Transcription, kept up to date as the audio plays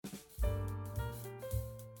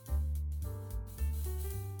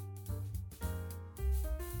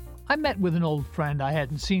I met with an old friend I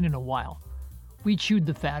hadn't seen in a while. We chewed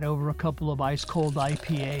the fat over a couple of ice-cold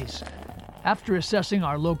IPAs. After assessing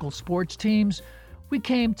our local sports teams, we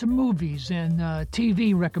came to movies and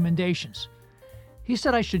TV recommendations. He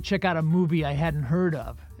said I should check out a movie I hadn't heard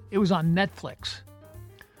of. It was on Netflix.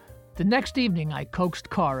 The next evening, I coaxed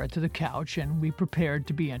Cara to the couch and we prepared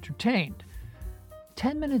to be entertained.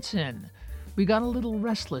 10 minutes in, we got a little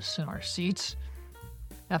restless in our seats.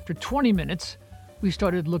 After 20 minutes, we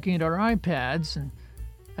started looking at our iPads, and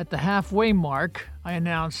at the halfway mark, I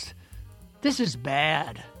announced, "This is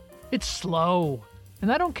bad. It's slow,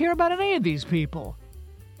 and I don't care about any of these people."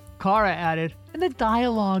 Cara added, "And the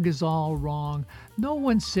dialogue is all wrong. No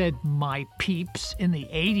one said 'my peeps' in the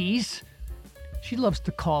 80s. She loves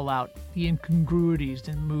to call out the incongruities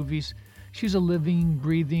in movies. She's a living,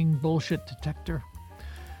 breathing bullshit detector.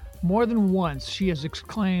 More than once, she has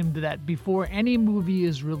exclaimed that before any movie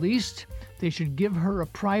is released, they should give her a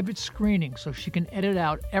private screening so she can edit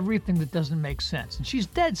out everything that doesn't make sense. And she's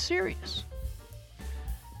dead serious."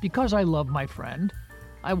 Because I love my friend,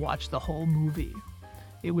 I watched the whole movie.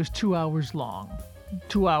 It was 2 hours long,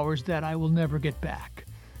 2 hours that I will never get back.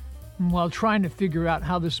 And while trying to figure out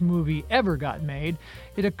how this movie ever got made,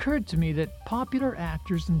 it occurred to me that popular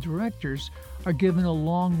actors and directors are given a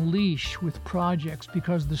long leash with projects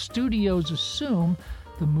because the studios assume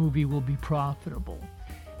the movie will be profitable.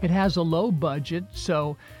 It has a low budget,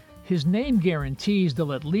 so his name guarantees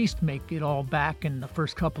they'll at least make it all back in the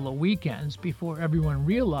first couple of weekends before everyone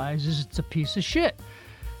realizes it's a piece of shit.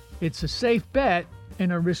 It's a safe bet in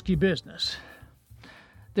a risky business.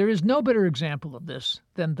 There is no better example of this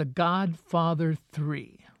than The Godfather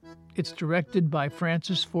 3. It's directed by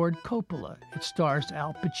Francis Ford Coppola. It stars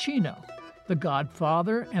Al Pacino. The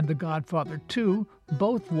Godfather and The Godfather 2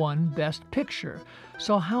 both won Best Picture.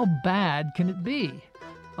 So how bad can it be?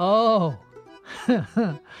 Oh,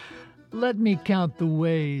 let me count the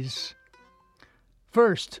ways.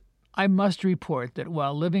 First, I must report that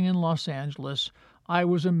while living in Los Angeles, I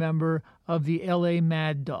was a member of the LA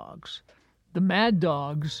Mad Dogs. The Mad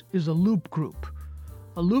Dogs is a loop group.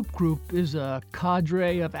 A loop group is a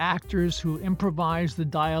cadre of actors who improvise the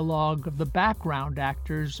dialogue of the background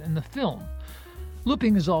actors in the film.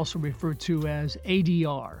 Looping is also referred to as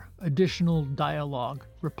ADR, additional dialogue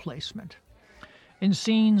replacement. In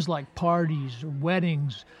scenes like parties or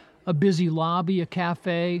weddings, a busy lobby, a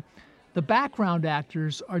cafe, the background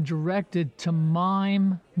actors are directed to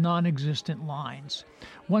mime non-existent lines.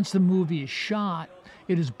 Once the movie is shot,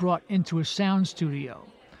 it is brought into a sound studio.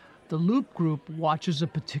 The loop group watches a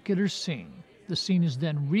particular scene. The scene is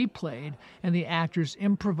then replayed, and the actors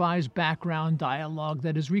improvise background dialogue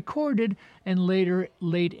that is recorded and later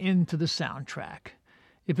laid into the soundtrack.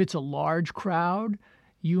 If it's a large crowd,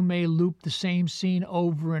 you may loop the same scene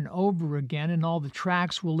over and over again, and all the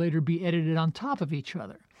tracks will later be edited on top of each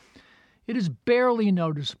other. It is barely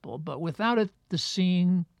noticeable, but without it, the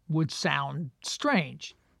scene would sound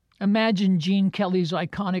strange. Imagine Gene Kelly's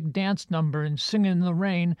iconic dance number in Singin' in the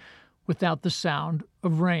Rain without the sound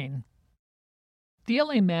of rain. The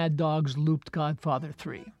LA Mad Dogs looped Godfather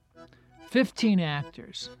 3. 15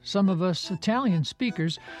 actors, some of us Italian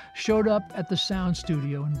speakers, showed up at the sound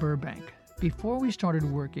studio in Burbank. Before we started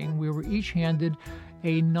working, we were each handed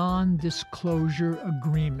a non-disclosure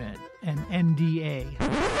agreement, an NDA.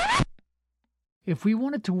 If we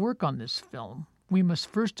wanted to work on this film, we must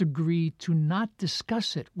first agree to not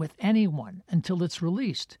discuss it with anyone until it's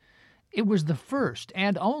released. It was the first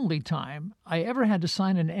and only time I ever had to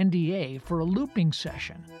sign an NDA for a looping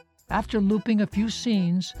session. After looping a few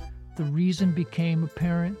scenes, the reason became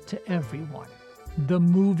apparent to everyone. The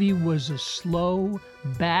movie was a slow,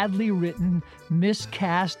 badly written,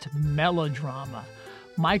 miscast melodrama.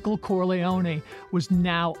 Michael Corleone was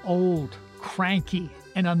now old, cranky,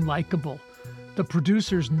 and unlikable. The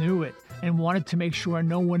producers knew it and wanted to make sure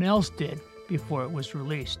no one else did before it was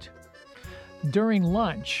released. During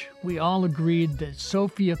lunch, we all agreed that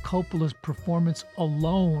Sofia Coppola's performance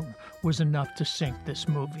alone was enough to sink this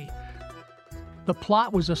movie. The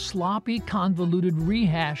plot was a sloppy, convoluted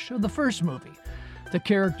rehash of the first movie. The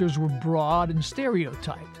characters were broad and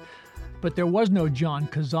stereotyped, but there was no John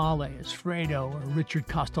Cazale as Fredo, or Richard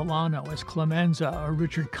Castellano as Clemenza, or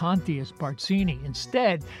Richard Conti as Barzini.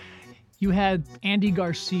 Instead, you had Andy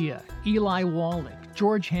Garcia, Eli Wallach,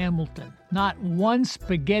 George Hamilton, not one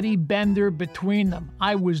spaghetti bender between them.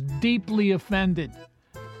 I was deeply offended.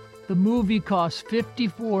 The movie cost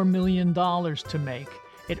 $54 million to make.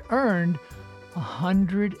 It earned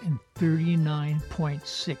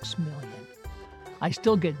 $139.6 million. I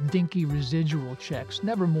still get dinky residual checks,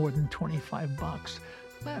 never more than $25.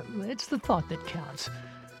 It's the thought that counts.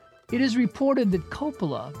 It is reported that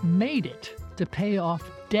Coppola made it to pay off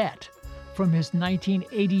debt from his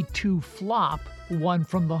 1982 flop, One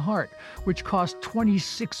from the Heart, which cost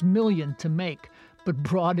 $26 million to make, but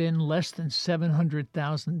brought in less than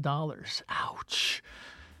 $700,000. Ouch.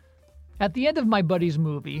 At the end of my buddy's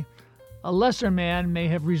movie, a lesser man may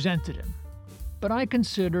have resented him, but I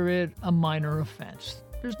consider it a minor offense.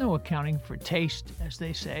 There's no accounting for taste, as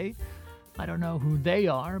they say. I don't know who they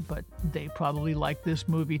are, but they probably like this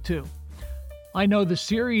movie too. I know the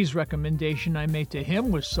series recommendation I made to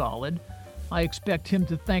him was solid. I expect him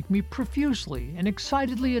to thank me profusely and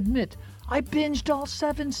excitedly admit I binged all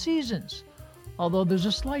 7 seasons. Although there's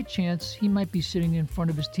a slight chance he might be sitting in front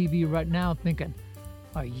of his TV right now thinking,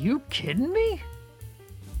 "Are you kidding me?"